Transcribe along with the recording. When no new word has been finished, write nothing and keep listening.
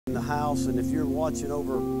in the house, and if you're watching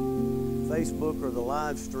over Facebook or the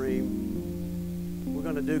live stream, we're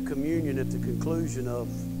going to do communion at the conclusion of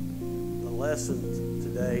the lesson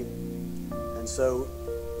today. And so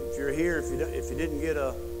if you're here, if you didn't get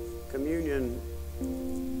a communion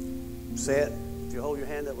set, if you hold your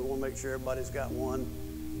hand up, we want to make sure everybody's got one,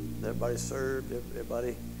 everybody's served,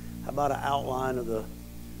 everybody. How about an outline of the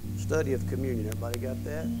study of communion? Everybody got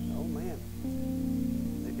that? Oh man,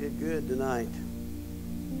 they did good tonight.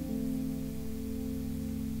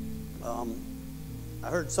 I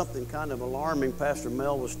heard something kind of alarming. Pastor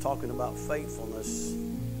Mel was talking about faithfulness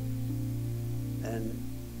and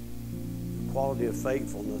the quality of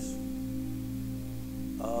faithfulness.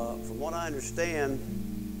 From what I understand,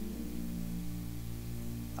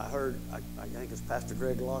 I think it's Pastor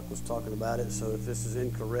Greg Locke was talking about it, so if this is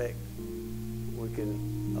incorrect, we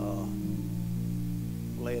can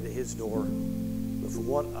lay it at his door. But from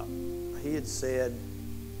what he had said,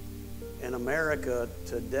 in America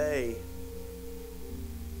today,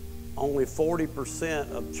 only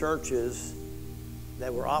 40% of churches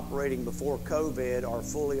that were operating before COVID are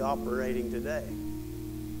fully operating today.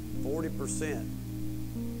 40%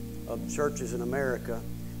 of churches in America.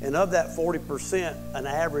 And of that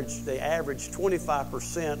 40%, they averaged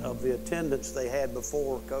 25% of the attendance they had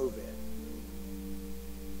before COVID.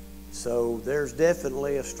 So there's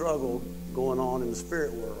definitely a struggle going on in the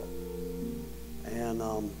spirit world. And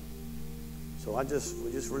so we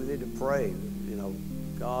just really need to pray.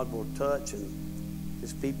 God will touch and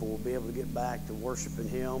His people will be able to get back to worshiping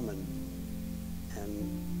Him and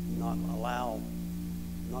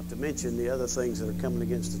not to mention the other things that are coming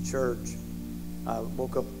against the church. I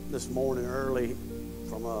woke up this morning early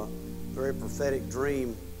from a very prophetic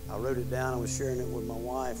dream. I wrote it down. I was sharing it with my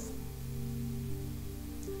wife.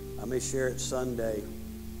 I may share it Sunday.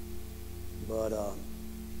 But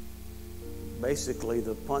basically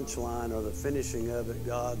the punchline or the finishing of it,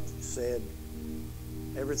 God said,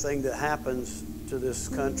 everything that happens to this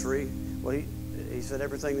country, well, he said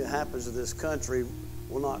everything that happens to this country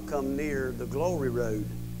will not come near the glory road.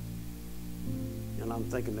 And I'm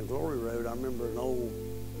thinking the glory road, I remember an old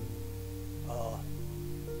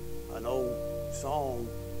song,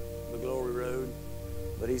 the glory road,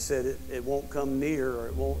 but he said it won't come near,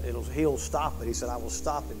 or he'll stop it. He said, I will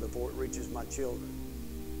stop it before it reaches my children.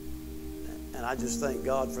 And I just thank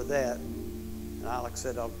God for that. And like I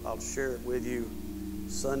said, I'll share it with you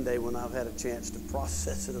Sunday when I've had a chance to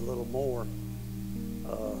process it a little more.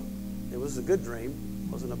 It was a good dream.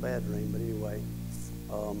 It wasn't a bad dream, but anyway.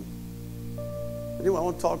 I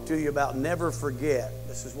want to talk to you about never forget.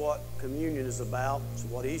 This is what communion is about. This is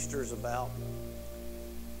what Easter is about.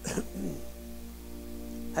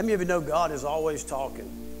 How many of you know God is always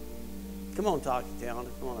talking? Come on, Taki Town.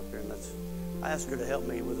 Come on up here. And I asked her to help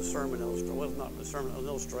me with a sermon illustration. Well, not a sermon, an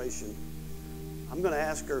illustration. I'm going to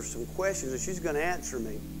ask her some questions, and she's going to answer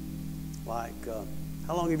me. Like,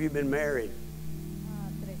 how long have you been married?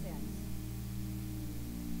 13 años.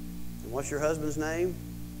 And what's your husband's name?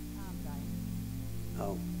 Brian.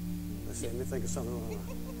 Oh, let's see. Let me think of something.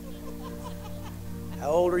 How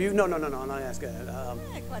old are you? No, I'm not asking that.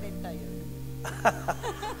 41.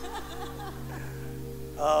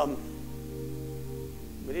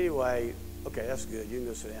 But anyway, okay, that's good. You can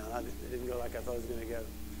go sit down. It didn't go like I thought it was going to go.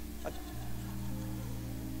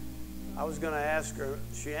 I was going to ask her.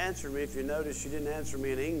 She answered me. If you notice, she didn't answer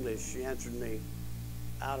me in English. She answered me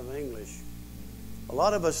out of English. A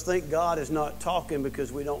lot of us think God is not talking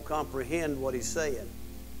because we don't comprehend what He's saying.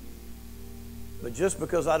 But just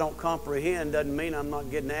because I don't comprehend doesn't mean I'm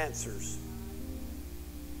not getting answers.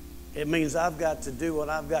 It means I've got to do what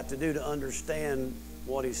I've got to do to understand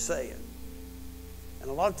what He's saying. And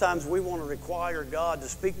a lot of times we want to require God to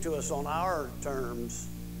speak to us on our terms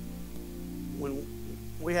when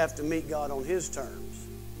we have to meet God on His terms.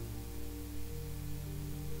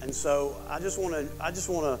 And so I just want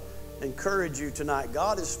to encourage you tonight.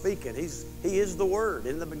 God is speaking. He is the Word.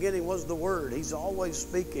 In the beginning was the Word. He's always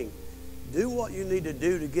speaking. Do what you need to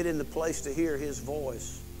do to get in the place to hear His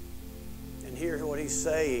voice and hear what He's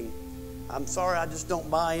saying. I'm sorry, I just don't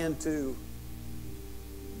buy into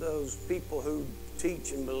those people who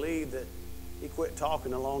teach and believe that He quit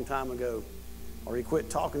talking a long time ago, or He quit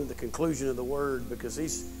talking at the conclusion of the Word, because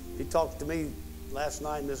He talked to me last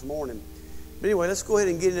night and this morning. But anyway, let's go ahead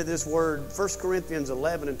and get into this Word. 1 Corinthians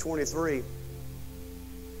 11 and 23.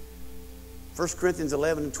 1 Corinthians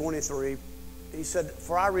 11 and 23. He said,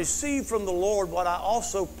 "For I received from the Lord what I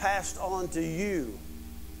also passed on to you.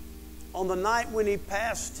 On the night when He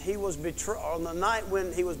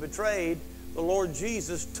was betrayed, the Lord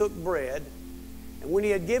Jesus took bread, And when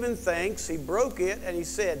he had given thanks, he broke it and he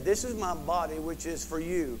said, "This is my body, which is for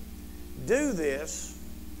you. Do this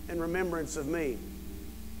in remembrance of me."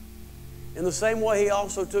 In the same way, he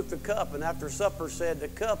also took the cup, and after supper said,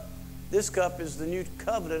 "This cup is the new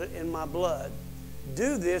covenant in my blood.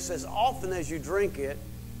 Do this as often as you drink it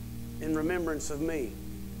in remembrance of me.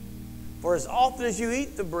 For as often as you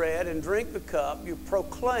eat the bread and drink the cup, you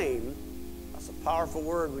proclaim," that's a powerful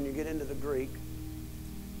word when you get into the Greek,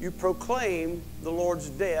 "you proclaim the Lord's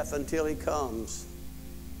death until he comes."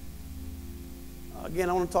 Again,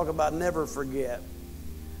 I want to talk about never forget.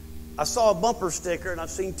 I saw a bumper sticker, and I've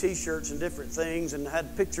seen T-shirts and different things, and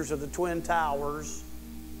had pictures of the Twin Towers,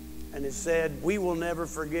 and it said, "We will never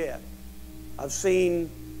forget." I've seen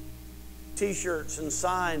T-shirts and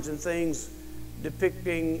signs and things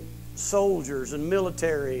depicting soldiers and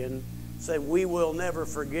military, and say, "We will never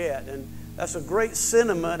forget." And that's a great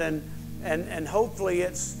sentiment, and hopefully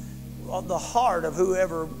it's the heart of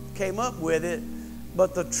whoever came up with it.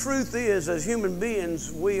 But the truth is, as human beings,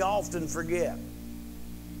 we often forget.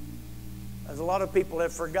 As a lot of people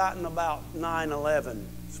have forgotten about 9/11.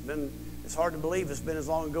 It's hard to believe it's been as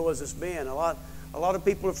long ago as it's been. A lot of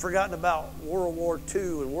people have forgotten about World War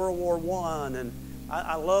II and World War I, and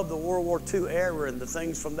I love the World War II era and the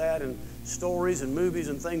things from that, and stories and movies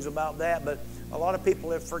and things about that. But a lot of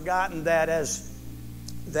people have forgotten that as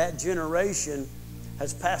that generation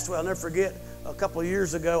has passed away. I'll never forget, a couple of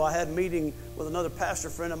years ago, I had a meeting with another pastor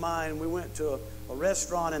friend of mine, and we went to a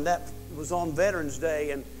restaurant, and that was on Veterans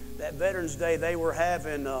Day. And that Veterans Day, they were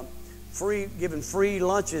having giving free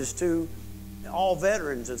lunches to all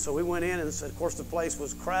veterans. And so we went in, and of course the place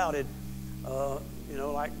was crowded,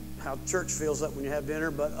 like how church feels up when you have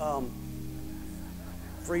dinner, but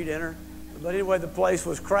free dinner. But anyway, the place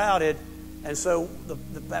was crowded, and so the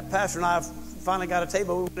pastor and I finally got a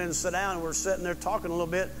table. We went in and sat down, and we were sitting there talking a little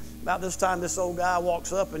bit. About this time, this old guy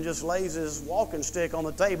walks up and just lays his walking stick on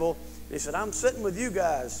the table. And he said, "I'm sitting with you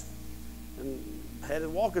guys." And had a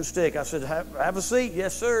walking stick. I said, have a seat.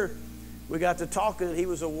 "Yes, sir." We got to talking, and he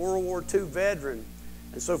was a World War II veteran.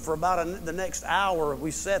 And so for about the next hour,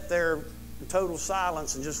 we sat there in total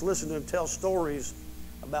silence and just listened to him tell stories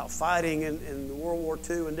about fighting in World War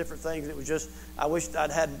II and different things. It was just, I wished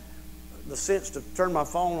I'd had the sense to turn my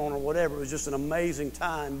phone on or whatever. It was just an amazing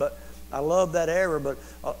time. But I love that era. But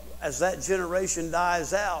as that generation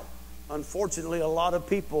dies out, unfortunately, a lot of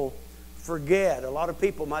people forget. A lot of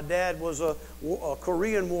people, my dad was a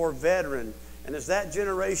Korean War veteran, and as that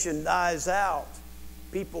generation dies out,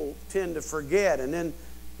 people tend to forget. And then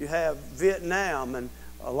you have Vietnam, and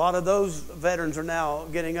a lot of those veterans are now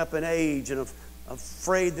getting up in age, and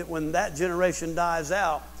afraid that when that generation dies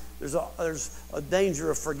out, there's a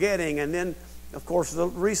danger of forgetting. And then, of course, the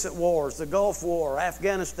recent wars, the Gulf War,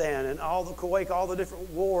 Afghanistan, and all the Kuwait, all the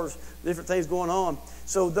different wars, different things going on.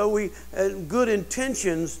 So though we had good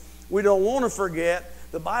intentions, we don't want to forget.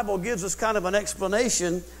 The Bible gives us kind of an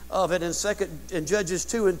explanation of it in Judges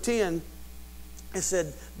 2:10. It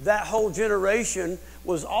said that whole generation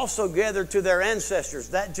was also gathered to their ancestors.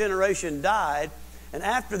 That generation died, and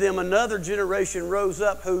after them another generation rose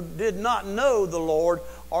up who did not know the Lord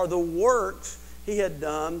or the works he had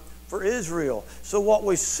done for Israel. So what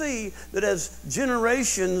we see, that as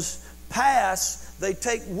generations pass, they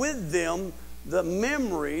take with them the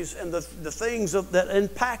memories and the things that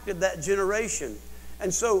impacted that generation.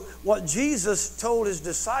 And so what Jesus told his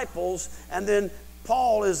disciples, and then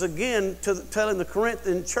Paul is again telling the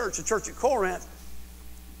Corinthian church, the church at Corinth,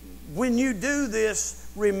 when you do this,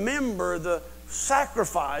 remember the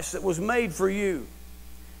sacrifice that was made for you.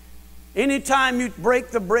 Anytime you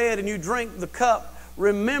break the bread and you drink the cup,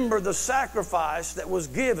 remember the sacrifice that was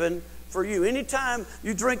given for you. Anytime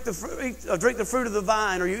you drink the fruit of the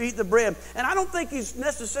vine, or you eat the bread. And I don't think he's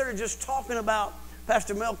necessarily just talking about,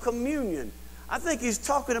 Pastor Mel, communion. I think he's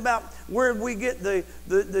talking about where we get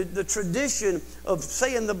the tradition of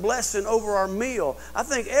saying the blessing over our meal. I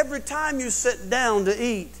think every time you sit down to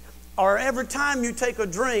eat, or every time you take a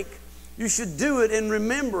drink, you should do it in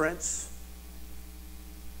remembrance.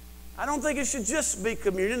 I don't think it should just be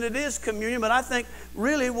communion. It is communion, but I think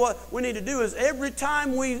really what we need to do is every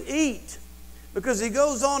time we eat, because he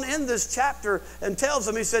goes on in this chapter and tells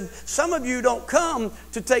them, he said, some of you don't come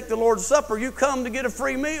to take the Lord's Supper, you come to get a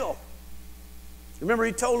free meal. Remember,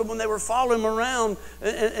 he told them when they were following him around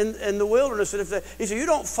in the wilderness, and he said, you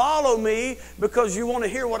don't follow me because you want to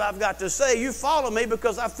hear what I've got to say. You follow me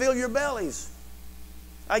because I fill your bellies.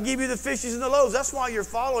 I give you the fishes and the loaves. That's why you're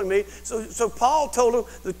following me. So Paul told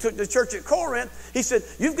the church at Corinth, he said,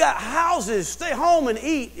 you've got houses. Stay home and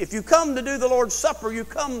eat. If you come to do the Lord's Supper, you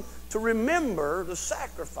come to remember the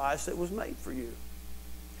sacrifice that was made for you.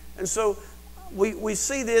 And so we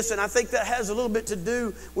see this, and I think that has a little bit to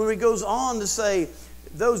do when he goes on to say,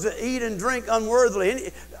 those that eat and drink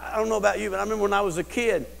unworthily. I don't know about you, but I remember when I was a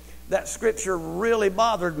kid, that scripture really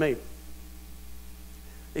bothered me.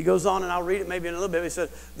 He goes on, and I'll read it maybe in a little bit. He said,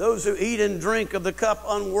 those who eat and drink of the cup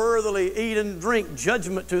unworthily eat and drink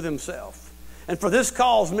judgment to themselves. And for this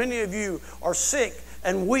cause, many of you are sick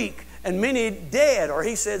and weak, and many dead, or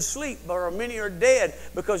he said sleep, or many are dead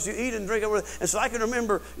because you eat and drink. And so I can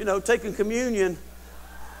remember, taking communion.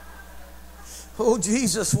 Oh,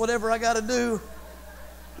 Jesus, whatever I got to do,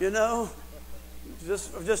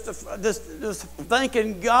 just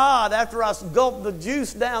thanking God after I gulped the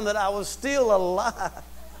juice down that I was still alive.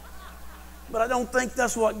 But I don't think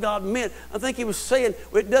that's what God meant. I think he was saying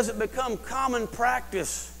it doesn't become common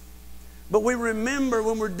practice. But we remember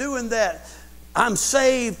when we're doing that, I'm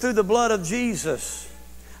saved through the blood of Jesus.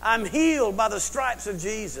 I'm healed by the stripes of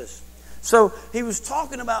Jesus. So he was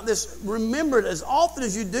talking about this. Remember it. As often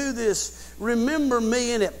as you do this, remember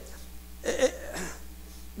me in it. I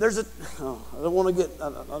don't want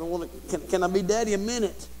to. Can I be daddy a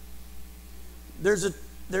minute? There's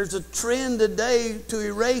a trend today to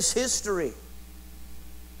erase history.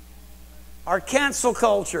 Our cancel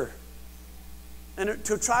culture. And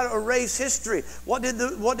to try to erase history. What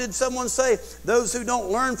did someone say? Those who don't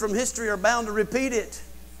learn from history are bound to repeat it.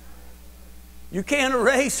 You can't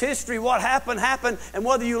erase history. What happened, happened. And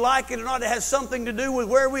whether you like it or not, it has something to do with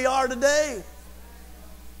where we are today.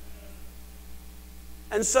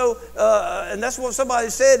 And so, and that's what somebody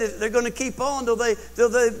said, is they're going to keep on till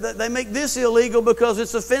they make this illegal because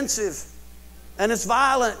it's offensive. And it's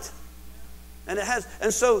violent.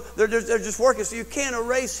 And so they're just working. So you can't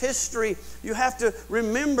erase history. You have to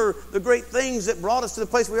remember the great things that brought us to the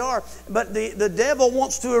place we are. But the devil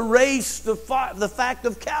wants to erase the fact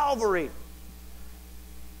of Calvary.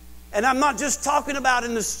 And I'm not just talking about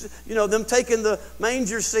them taking the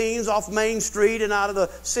manger scenes off Main Street and out of the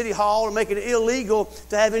city hall and making it illegal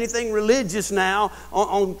to have anything religious now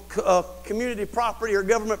on community property or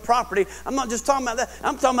government property. I'm not just talking about that.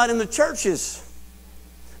 I'm talking about in the churches.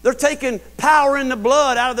 They're taking power in the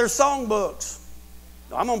blood out of their songbooks.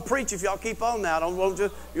 I'm going to preach if y'all keep on now. Don't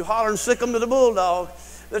just you holler and sick them to the bulldog.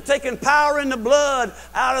 They're taking power in the blood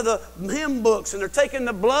out of the hymn books, and they're taking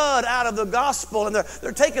the blood out of the gospel, and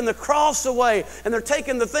they're taking the cross away, and they're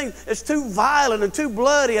taking the thing. It's too violent and too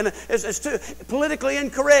bloody, and it's too politically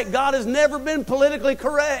incorrect. God has never been politically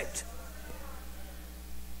correct.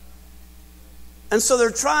 And so they're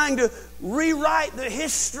trying to rewrite the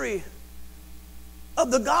history of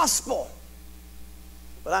the gospel.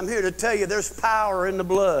 But I'm here to tell you there's power in the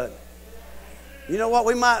blood. You know what,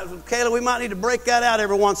 Kayla, we might need to break that out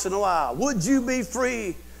every once in a while. Would you be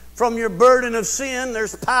free from your burden of sin?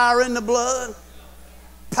 There's power in the blood.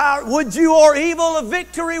 Power. Would you or evil a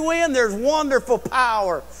victory win? There's wonderful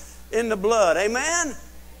power in the blood. Amen?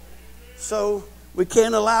 So we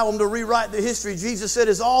can't allow them to rewrite the history. Jesus said,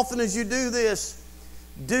 as often as you do this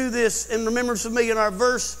in remembrance of me. In our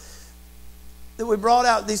verse that we brought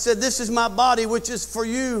out, he said, this is my body which is for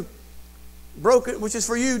you. Broken, which is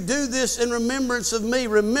for you. Do this in remembrance of me.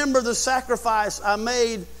 Remember the sacrifice I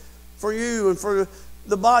made for you and for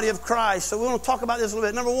the body of Christ. So we want to talk about this a little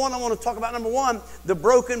bit. Number one, I want to talk about the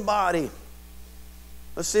broken body.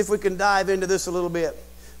 Let's see if we can dive into this a little bit.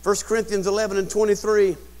 1 Corinthians 11 and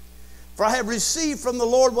 23. For I have received from the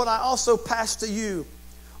Lord what I also passed to you.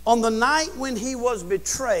 On the night when he was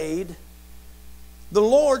betrayed, the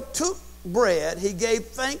Lord took bread, he gave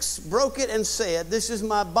thanks, broke it, and said, this is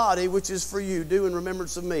my body which is for you. Do in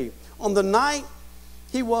remembrance of me. On the night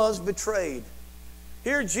he was betrayed.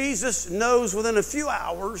 Here Jesus knows within a few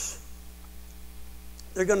hours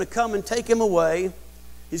they're going to come and take him away.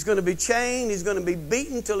 He's going to be chained. He's going to be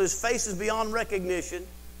beaten till his face is beyond recognition.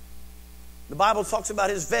 The Bible talks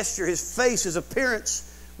about his vesture, his face, his appearance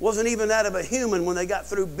wasn't even that of a human when they got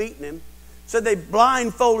through beating him. Said they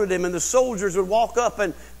blindfolded him, and the soldiers would walk up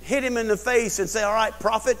and hit him in the face and say, all right,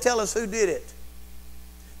 prophet, tell us who did it.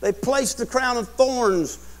 They placed the crown of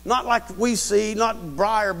thorns, not like we see, not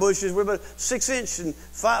briar bushes, but 6-inch and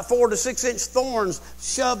 4 to 6 inch thorns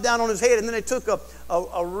shoved down on his head. And then they took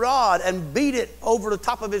a rod and beat it over the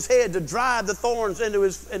top of his head to drive the thorns into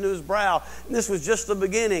his brow. And this was just the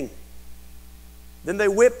beginning. Then they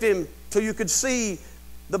whipped him till you could see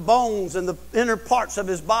the bones and the inner parts of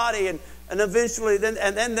his body, and eventually, then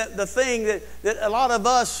the thing that a lot of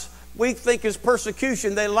us, we think is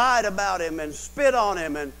persecution, they lied about him and spit on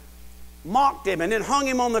him and mocked him and then hung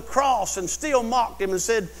him on the cross and still mocked him and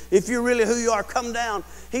said, if you're really who you are, come down.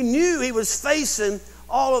 He knew he was facing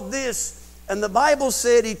all of this, and the Bible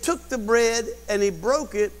said he took the bread and he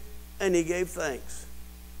broke it and he gave thanks.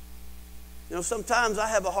 You know, sometimes I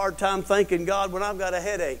have a hard time thanking God when I've got a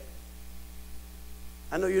headache.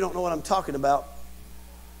 I know you don't know what I'm talking about.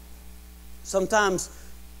 Sometimes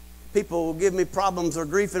people will give me problems or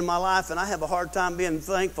grief in my life, and I have a hard time being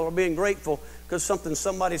thankful or being grateful because something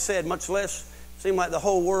somebody said, much less seemed like the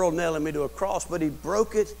whole world nailing me to a cross. But he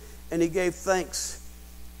broke it and he gave thanks.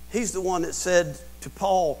 He's the one that said to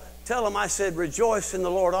Paul, tell him I said, rejoice in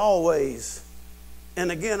the Lord always. And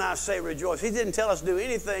again, I say rejoice. He didn't tell us to do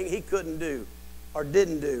anything he couldn't do or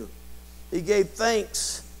didn't do. He gave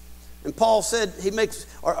thanks. And Paul said,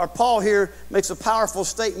 Paul here makes a powerful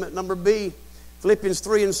statement, number B, Philippians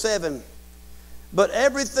 3 and 7. But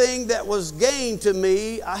everything that was gained to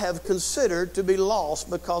me, I have considered to be lost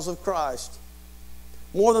because of Christ.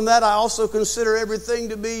 More than that, I also consider everything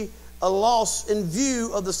to be a loss in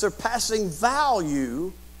view of the surpassing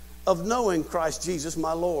value of knowing Christ Jesus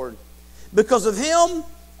my Lord. Because of him,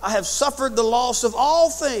 I have suffered the loss of all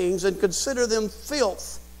things and consider them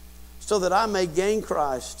filth, so that I may gain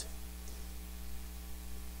Christ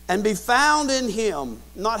and be found in him,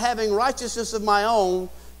 not having righteousness of my own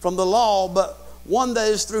from the law, but one that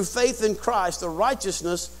is through faith in Christ, the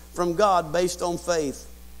righteousness from God based on faith.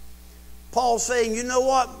 Paul's saying, you know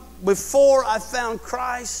what? Before I found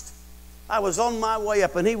Christ, I was on my way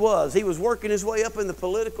up, and he was. He was working his way up in the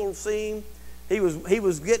political scene. He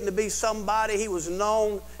was getting to be somebody. He was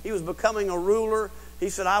known. He was becoming a ruler. He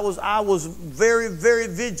said, I was very, very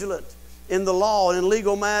vigilant in the law and in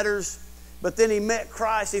legal matters. But then he met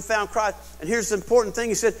Christ. He found Christ. And here's the important thing.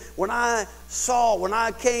 He said, when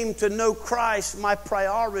I came to know Christ, my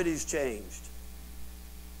priorities changed.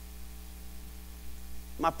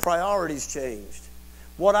 My priorities changed.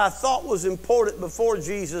 What I thought was important before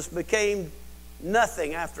Jesus became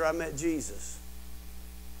nothing after I met Jesus.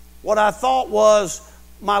 What I thought was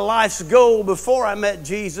my life's goal before I met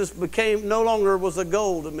Jesus no longer was a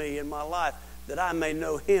goal to me in my life, that I may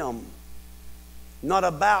know him. Not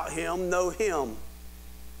about him, know him.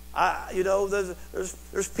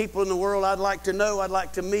 There's people in the world I'd like to know, I'd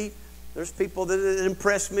like to meet. There's people that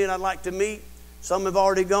impress me and I'd like to meet. Some have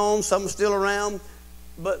already gone, some are still around.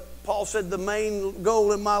 But Paul said the main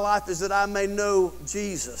goal in my life is that I may know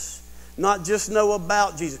Jesus. Not just know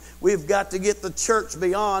about Jesus. We've got to get the church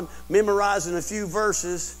beyond memorizing a few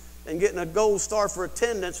verses and getting a gold star for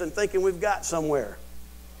attendance and thinking we've got somewhere.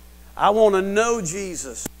 I want to know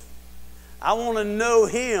Jesus. I want to know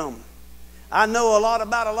him. I know a lot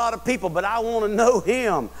about a lot of people, but I want to know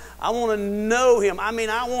him. I want to know him. I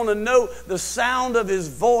want to know the sound of his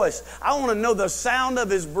voice. I want to know the sound of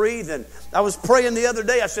his breathing. I was praying the other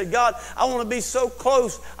day. I said, God, I want to be so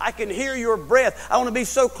close I can hear your breath. I want to be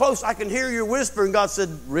so close I can hear your whisper. And God said,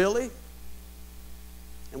 really?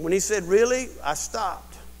 And when he said, really, I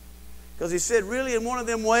stopped. Because he said, really, in one of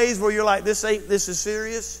them ways where you're like, this is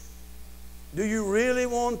serious? Do you really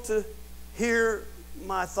want to hear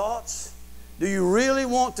my thoughts? Do you really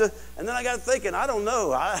want to? And then I got thinking, I don't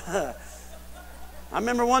know. I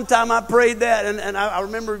remember one time I prayed that, and I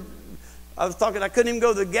remember I was talking, I couldn't even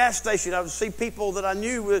go to the gas station. I would see people that I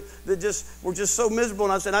knew that were just so miserable.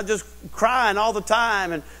 And I said, I just crying all the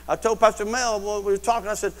time. And I told Pastor Mel, when we were talking,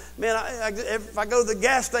 I said, man, if I go to the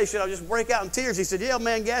gas station, I'll just break out in tears. He said, yeah,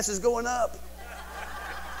 man, gas is going up.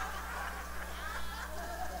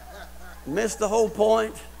 Missed the whole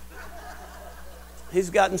point. He's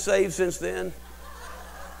gotten saved since then.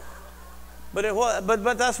 But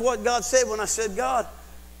that's what God said when I said, God,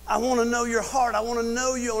 I want to know your heart. I want to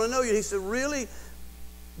know you. I want to know you. He said, really?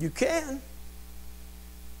 You can.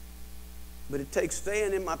 But it takes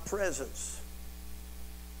staying in my presence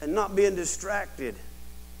and not being distracted.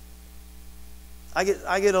 I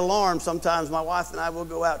get alarmed sometimes. My wife and I will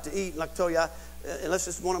go out to eat. And like I told you, unless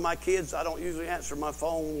it's one of my kids, I don't usually answer my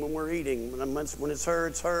phone when we're eating. When it's her,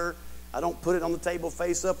 it's her. I don't put it on the table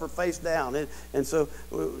face up or face down. And so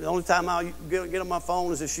the only time I'll get on my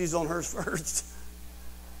phone is if she's on hers first.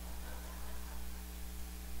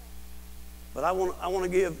 But I want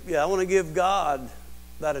to give God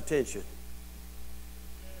that attention.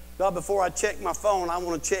 God, before I check my phone, I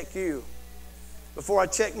want to check you. Before I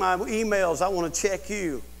check my emails, I want to check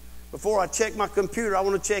you. Before I check my computer, I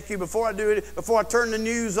want to check you. Before I do it, before I turn the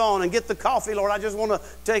news on and get the coffee, Lord, I just want to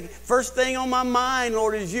take first thing on my mind,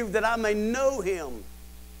 Lord, is you, that I may know him.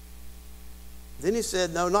 Then he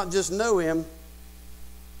said, no, not just know him.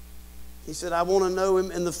 He said, I want to know him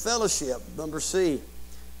in the fellowship. Number C.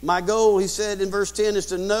 My goal, he said in verse 10, is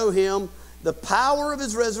to know him, the power of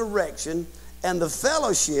his resurrection, and the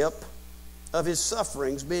fellowship of his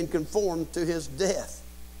sufferings, being conformed to his death.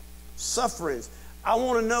 Sufferings. I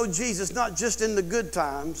want to know Jesus not just in the good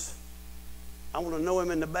times. I want to know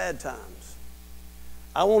him in the bad times.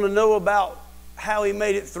 I want to know about how he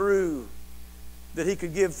made it through, that he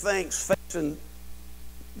could give thanks facing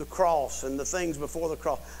the cross and the things before the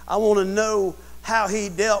cross. I want to know how he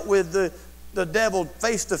dealt with the devil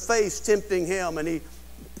face to face tempting him, and he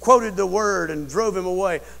quoted the word and drove him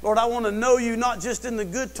away. Lord, I want to know you not just in the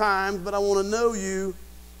good times, but I want to know you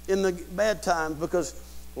in the bad times, because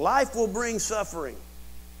life will bring suffering.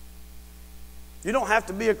 You don't have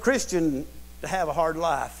to be a Christian to have a hard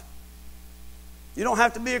life. You don't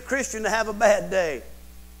have to be a Christian to have a bad day.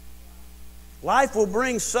 Life will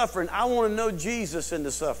bring suffering. I want to know Jesus in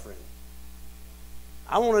the suffering.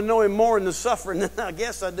 I want to know him more in the suffering than I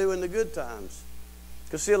guess I do in the good times.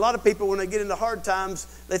 Because see, a lot of people, when they get into hard times,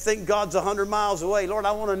 they think God's 100 miles away. Lord,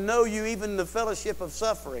 I want to know you even in the fellowship of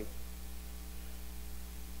suffering.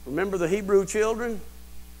 Remember the Hebrew children?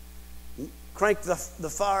 Crank the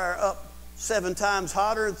fire up 7 times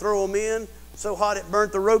hotter and throw them in. So hot it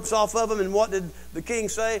burnt the ropes off of them. And what did the king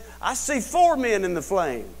say? I see 4 men in the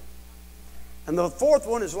flame. And the 4th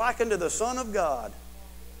one is likened to the Son of God.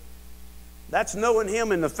 That's knowing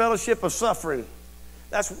him in the fellowship of suffering.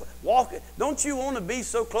 That's walking. Don't you want to be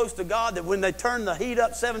so close to God that when they turn the heat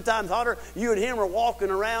up 7 times hotter, you and him are walking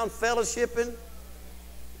around fellowshipping,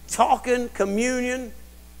 talking, communion,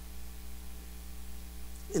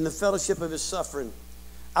 in the fellowship of his suffering.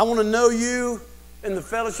 I want to know you in the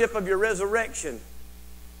fellowship of your resurrection.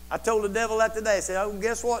 I told the devil that today. I said, oh,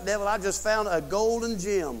 guess what, devil? I just found a golden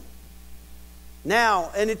gem. Now,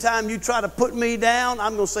 anytime you try to put me down,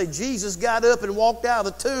 I'm going to say, Jesus got up and walked out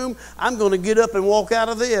of the tomb. I'm going to get up and walk out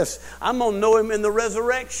of this. I'm going to know him in the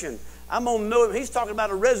resurrection. I'm going to know him. He's talking about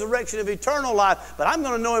a resurrection of eternal life, but I'm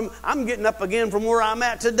going to know him. I'm getting up again from where I'm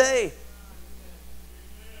at today.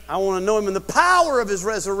 I want to know him in the power of his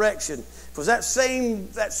resurrection. Because that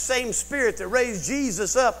same spirit that raised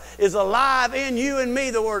Jesus up is alive in you and me,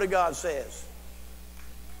 the Word of God says.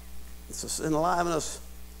 It's alive in us.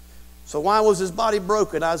 So why was his body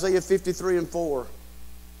broken? Isaiah 53:4.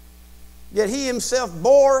 Yet he himself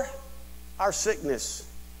bore our sickness.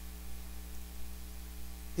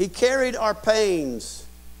 He carried our pains.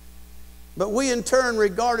 But we in turn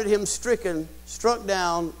regarded him stricken, struck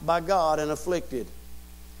down by God and afflicted.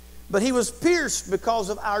 But he was pierced because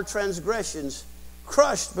of our transgressions,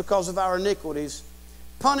 crushed because of our iniquities.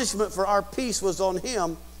 Punishment for our peace was on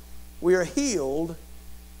him. We are healed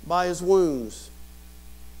by his wounds.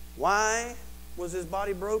 Why was his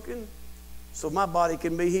body broken? So my body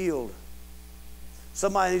can be healed.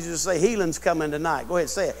 Somebody needs to say, healing's coming tonight. Go ahead,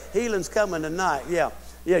 say it. Healing's coming tonight. Yeah,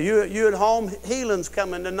 you at home, healing's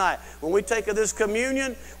coming tonight. When we take of this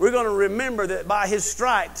communion, we're going to remember that by his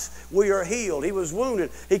stripes we are healed. He was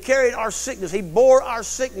wounded. He carried our sickness. He bore our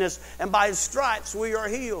sickness. And by his stripes we are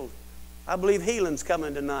healed. I believe healing's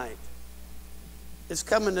coming tonight. It's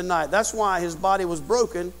coming tonight. That's why his body was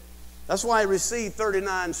broken. That's why he received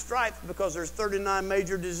 39 stripes, because there's 39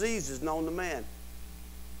 major diseases known to man.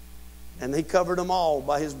 And he covered them all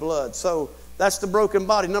by his blood. So that's the broken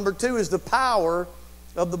body. Number 2 is the power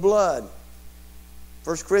of the blood.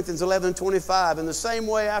 1 Corinthians 11:25. In the same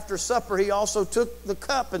way, after supper, he also took the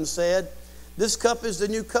cup and said, this cup is the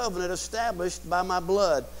new covenant established by my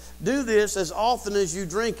blood. Do this as often as you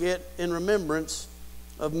drink it in remembrance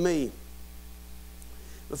of me.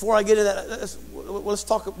 Before I get into that, let's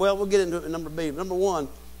talk. Well, we'll get into it in number B. Number 1,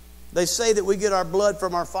 they say that we get our blood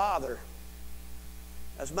from our father.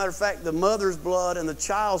 As a matter of fact, the mother's blood and the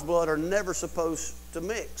child's blood are never supposed to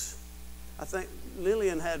mix. I think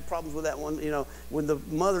Lillian had problems with that one, when the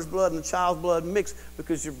mother's blood and the child's blood mix,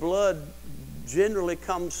 because your blood generally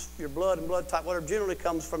comes, your blood and blood type, whatever, generally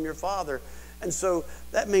comes from your father. And so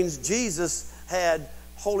that means Jesus had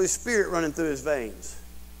Holy Spirit running through his veins.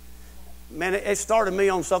 Man, it started me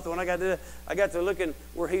on something when I got to looking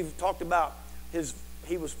where he talked about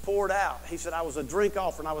he was poured out. He said, I was a drink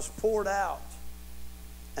offering. I was poured out.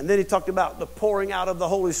 And then he talked about the pouring out of the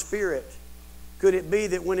Holy Spirit. Could it be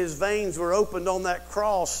that when his veins were opened on that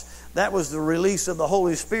cross, that was the release of the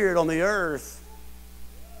Holy Spirit on the earth?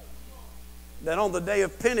 That on the day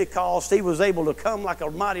of Pentecost, he was able to come like a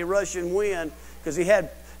mighty rushing wind, because he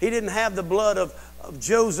didn't have the blood of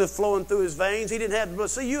Joseph flowing through his veins. He didn't have the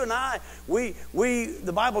blood. See, you and I,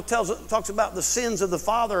 the Bible talks about the sins of the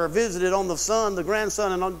father are visited on the son, the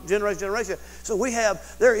grandson, and on generation. So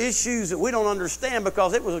there are issues that we don't understand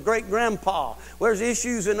because it was a great grandpa. There's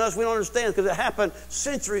issues in us we don't understand because it happened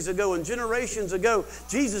centuries ago and generations ago.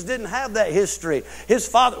 Jesus didn't have that history. His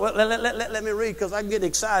father, let me read because I get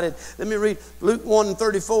excited. Let me read Luke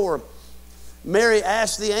 1:34. Mary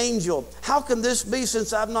asked the angel, "How can this be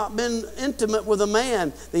since I've not been intimate with a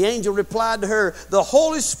man?" The angel replied to her, "The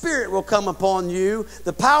Holy Spirit will come upon you.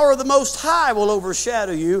 The power of the Most High will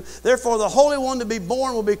overshadow you. Therefore, the Holy One to be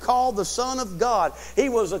born will be called the Son of God." He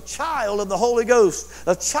was a child of the Holy Ghost,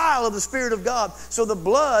 a child of the Spirit of God. So the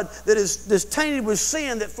blood that is tainted with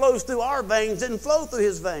sin that flows through our veins didn't flow through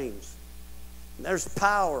his veins. There's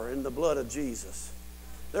power in the blood of Jesus.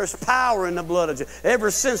 There's power in the blood of Jesus. Ever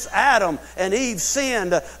since Adam and Eve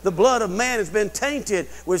sinned, the blood of man has been tainted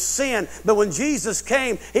with sin. But when Jesus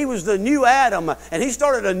came, he was the new Adam, and he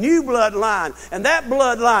started a new bloodline. And that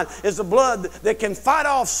bloodline is the blood that can fight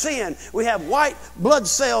off sin. We have white blood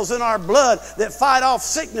cells in our blood that fight off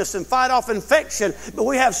sickness and fight off infection. But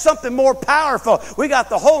we have something more powerful. We got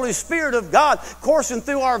the Holy Spirit of God coursing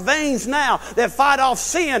through our veins now that fight off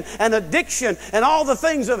sin and addiction and all the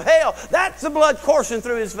things of hell. That's the blood coursing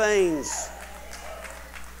through his veins.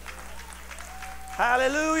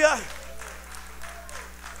 Hallelujah.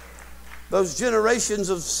 Those generations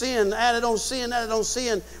of sin, added on sin, added on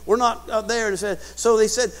sin, we're not there. So they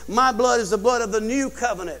said, my blood is the blood of the new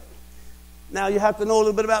covenant. Now you have to know a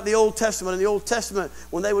little bit about the Old Testament. In the Old Testament,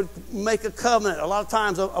 when they would make a covenant, a lot of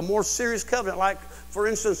times a more serious covenant, like for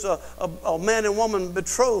instance, a man and woman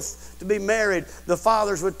betrothed to be married, the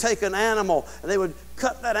fathers would take an animal and they would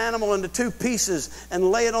cut that animal into two pieces and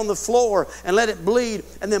lay it on the floor and let it bleed.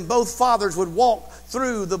 And then both fathers would walk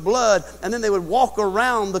through the blood, and then they would walk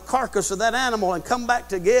around the carcass of that animal and come back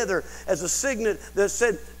together as a signet that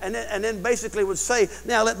said, and then basically would say,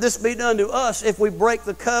 now let this be done to us if we break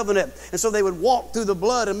the covenant. And so they would walk through the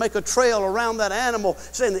blood and make a trail around that animal,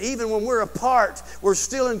 saying that even when we're apart, we're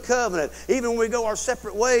still in covenant. Even when we go our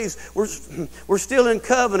separate ways, we're still in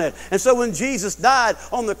covenant. And so when Jesus died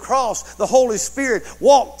on the cross, the Holy Spirit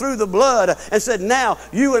walked through the blood and said, now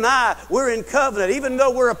you and I, we're in covenant. Even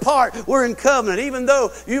though we're apart, we're in covenant. Even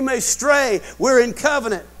though you may stray, we're in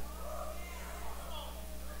covenant.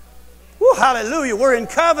 Woo, hallelujah, we're in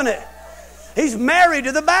covenant. He's married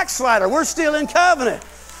to the backslider. We're still in covenant.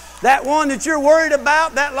 That one that you're worried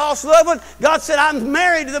about, that lost loved one, God said, I'm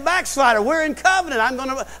married to the backslider. We're in covenant.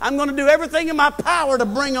 I'm going to do everything in my power to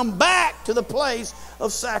bring them back to the place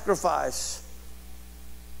of sacrifice.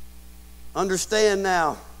 Understand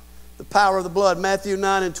now the power of the blood. Matthew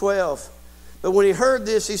 9:12. But when he heard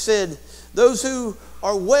this, he said, those who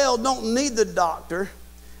are well don't need the doctor,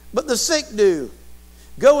 but the sick do.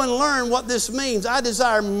 Go and learn what this means. I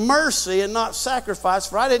desire mercy and not sacrifice,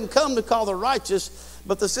 for I didn't come to call the righteous,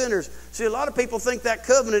 but the sinners. See, a lot of people think that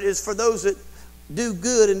covenant is for those that do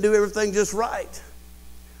good and do everything just right.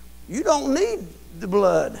 You don't need the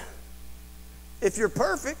blood if you're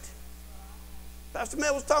perfect. Pastor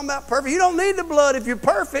Mel was talking about perfect. You don't need the blood if you're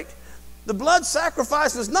perfect. The blood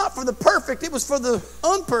sacrifice was not for the perfect. It was for the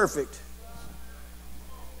unperfect.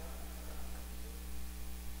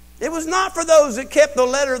 It was not for those that kept the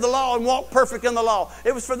letter of the law and walked perfect in the law.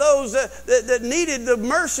 It was for those that needed the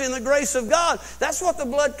mercy and the grace of God. That's what the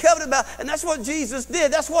blood covenant about, and that's what Jesus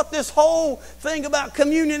did. That's what this whole thing about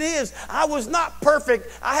communion is. I was not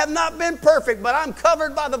perfect. I have not been perfect, but I'm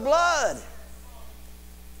covered by the blood.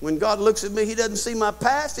 When God looks at me, He doesn't see my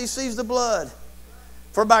past. He sees the blood.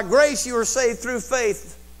 For by grace you are saved through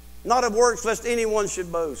faith, not of works, lest anyone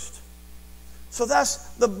should boast. So that's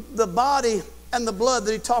the body and the blood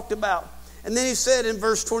that he talked about. And then he said in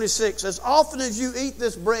verse 26, as often as you eat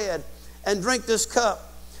this bread and drink this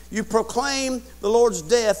cup, you proclaim the Lord's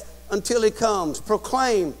death until He comes.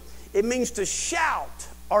 Proclaim, it means to shout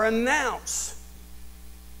or announce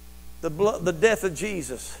the death of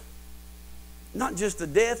Jesus. Not just the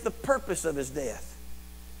death, the purpose of His death.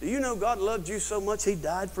 Do you know God loved you so much He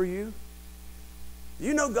died for you? Do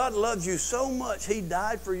you know God loves you so much He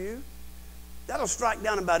died for you? That'll strike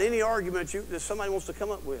down about any argument that somebody wants to come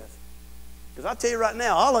up with. Because I'll tell you right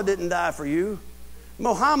now, Allah didn't die for you.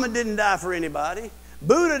 Muhammad didn't die for anybody.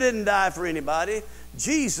 Buddha didn't die for anybody.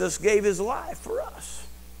 Jesus gave His life for us.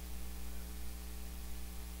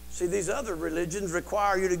 See, these other religions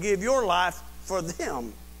require you to give your life for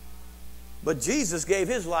them. But Jesus gave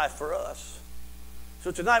His life for us.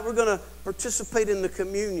 So tonight we're going to participate in the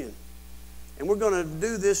communion. And we're going to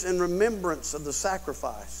do this in remembrance of the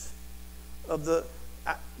sacrifice.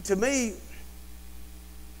 To me,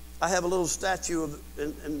 I have a little statue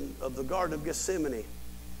of the Garden of Gethsemane.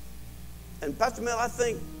 And Pastor Mel, I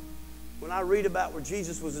think when I read about where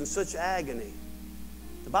Jesus was in such agony,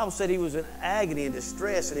 the Bible said He was in agony and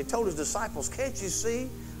distress, and He told His disciples, can't you see?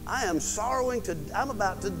 I'm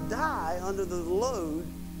about to die under the load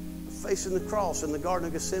of facing the cross in the Garden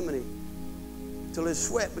of Gethsemane, till His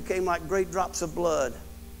sweat became like great drops of blood.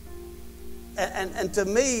 And to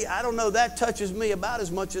me, I don't know, that touches me about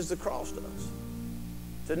as much as the cross does.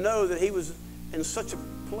 To know that he was in such a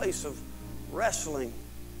place of wrestling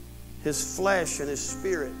his flesh and his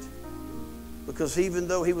spirit. Because even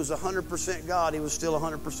though he was 100% God, he was still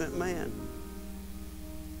 100% man.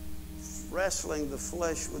 Wrestling the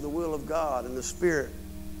flesh with the will of God and the spirit.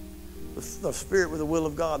 The spirit with the will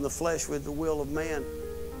of God and the flesh with the will of man.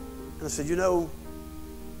 And I said, you know,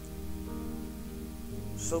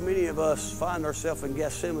 so many of us find ourselves in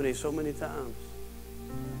Gethsemane so many times.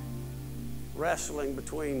 Wrestling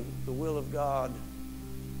between the will of God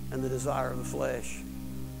and the desire of the flesh.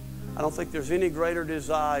 I don't think there's any greater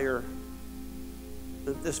desire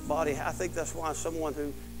that this body. I think that's why someone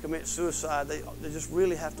who commits suicide, they just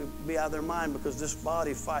really have to be out of their mind, because this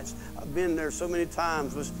body fights. I've been there so many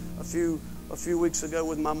times. It was a few weeks ago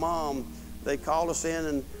with my mom. They called us in,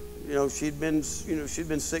 and she'd been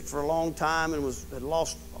sick for a long time and had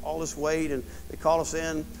lost all this weight, and they called us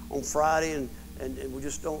in on Friday, and we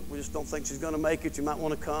just don't think she's going to make it. You might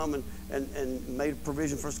want to come, and made a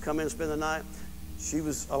provision for us to come in and spend the night. She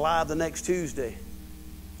was alive the next Tuesday,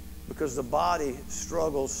 because the body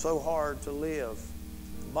struggles so hard to live.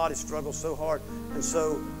 The body struggles so hard. And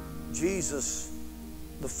so Jesus,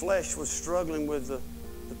 the flesh was struggling with the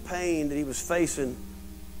pain that he was facing,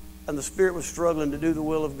 and the spirit was struggling to do the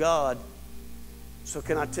will of God. So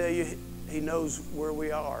can I tell you, he knows where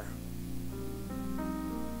we are.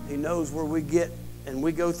 He knows where we get, and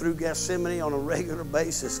we go through Gethsemane on a regular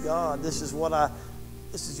basis. God, this is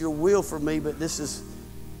your will for me, but this is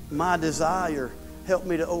my desire. Help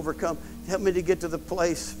me to overcome. Help me to get to the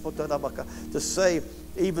place to say,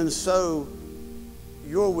 even so,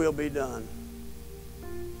 your will be done.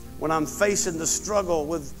 When I'm facing the struggle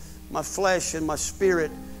with my flesh and my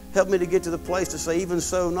spirit, help me to get to the place to say, even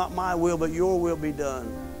so, not my will, but your will be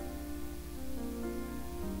done.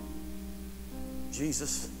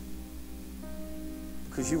 Jesus,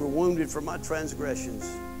 because you were wounded for my transgressions.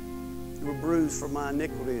 You were bruised for my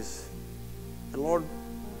iniquities. And Lord,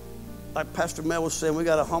 like Pastor Mel was saying, we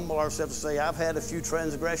got to humble ourselves to say, I've had a few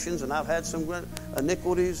transgressions, and I've had some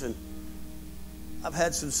iniquities, and I've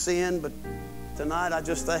had some sin, but tonight I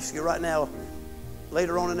just ask you right now,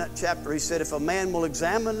 later on in that chapter, he said, if a man will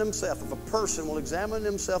examine himself, if a person will examine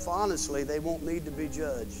himself honestly, they won't need to be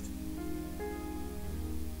judged.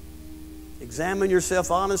 Examine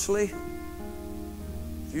yourself honestly.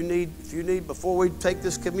 If you need, before we take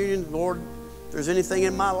this communion, Lord, if there's anything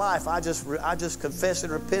in my life, I just confess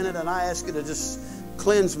and repent it, and I ask you to just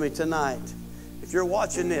cleanse me tonight. If you're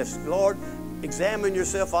watching this, Lord, examine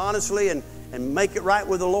yourself honestly and make it right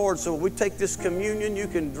with the Lord, so when we take this communion, you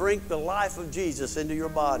can drink the life of Jesus into your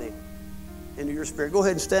body, into your spirit. Go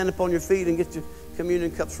ahead and stand up on your feet and get your communion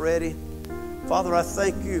cups ready. Father, I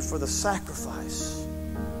thank you for the sacrifice.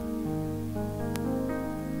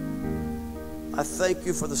 I thank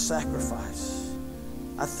you for the sacrifice.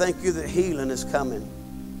 I thank you that healing is coming.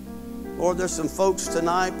 Lord, there's some folks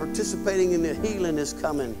tonight participating in the healing is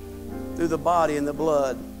coming through the body and the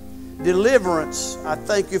blood. Deliverance, I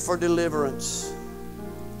thank you for deliverance.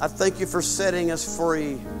 I thank you for setting us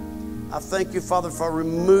free. I thank you, Father, for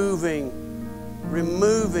removing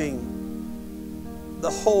the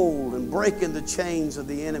hold and breaking the chains of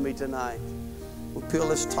the enemy tonight. We'll peel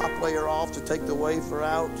this top layer off to take the wafer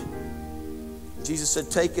out. Jesus said,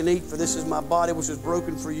 take and eat, for this is my body which is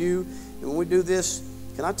broken for you. And when we do this,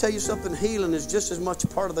 can I tell you something? Healing is just as much a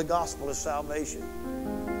part of the gospel as salvation.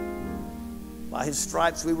 By his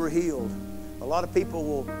stripes we were healed. A lot of people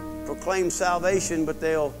will proclaim salvation, but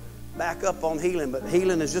they'll back up on healing. But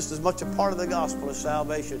healing is just as much a part of the gospel as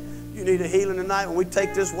salvation. You need a healing tonight. When we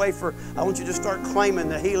take this wafer, I want you to start claiming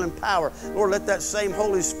the healing power. Lord, let that same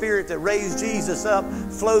Holy Spirit that raised Jesus up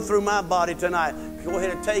flow through my body tonight. Go ahead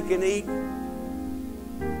and take and eat.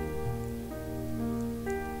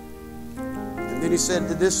 And then he said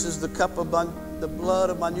that this is the cup of the blood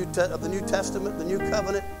of the New Testament, the New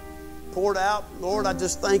Covenant, poured out. Lord, I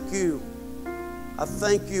just thank you. I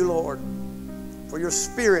thank you, Lord, for your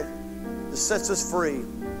Spirit that sets us free.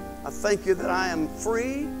 I thank you that I am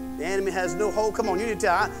free. The enemy has no hold. Come on, you need to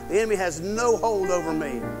tell the enemy has no hold over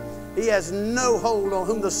me. He has no hold on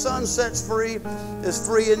whom the Son sets free is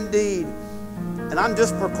free indeed. And I'm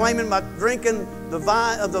just proclaiming by drinking the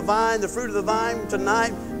fruit of the vine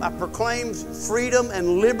tonight. I proclaim freedom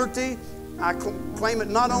and liberty. I claim it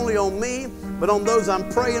not only on me, but on those I'm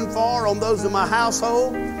praying for, on those in my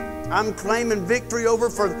household. I'm claiming victory over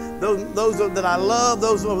for those that I love,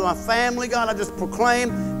 those of my family. God, I just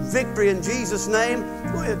proclaim victory in Jesus' name.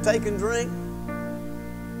 Go ahead, take and drink.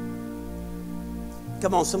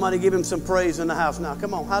 Come on, somebody give him some praise in the house now.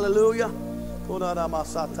 Come on, hallelujah.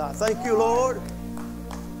 Thank you, Lord.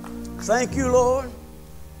 Thank you, Lord.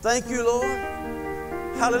 Thank you, Lord.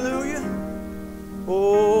 Hallelujah.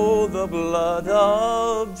 Oh, the blood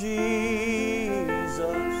of Jesus.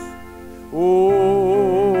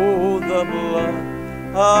 Oh, the blood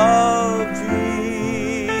of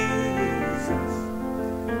Jesus.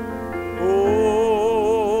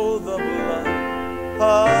 Oh, the blood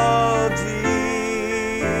of Jesus.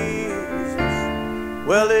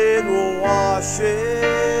 Well, it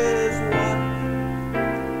washes white.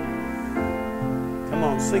 Come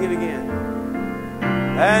on, sing it again.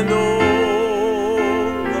 And oh,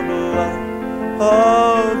 the blood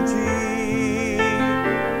of Jesus.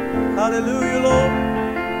 Hallelujah, Lord.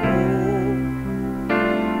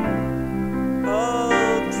 Oh,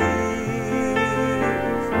 of Jesus.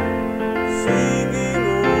 Singing,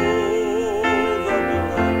 oh, the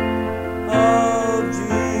blood of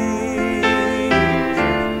Jesus.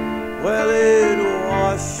 Well, it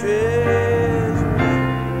washes.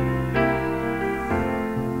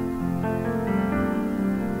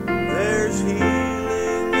 There's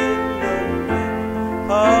healing in the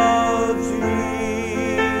name of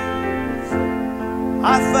Jesus. I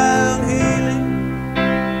found healing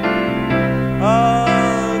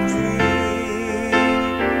of Jesus.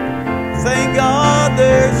 Thank God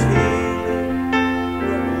there's healing in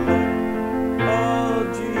the blood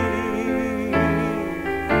of Jesus.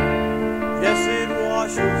 Yes, it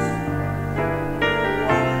washes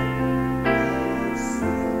white as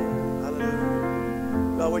snow.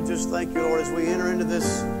 Hallelujah. God, we just thank you, Lord, as we enter into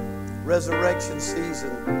this resurrection season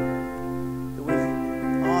that we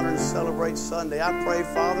honor and celebrate Sunday. I pray,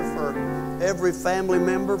 Father, for every family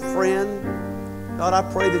member, friend. God, I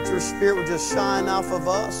pray that your Spirit would just shine off of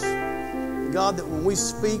us. God, that when we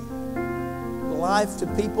speak life to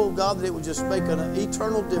people, God, that it would just make an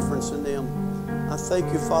eternal difference in them. I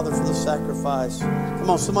thank you, Father, for the sacrifice. Come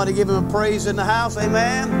on, somebody give him a praise in the house.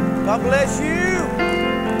 Amen. God bless you.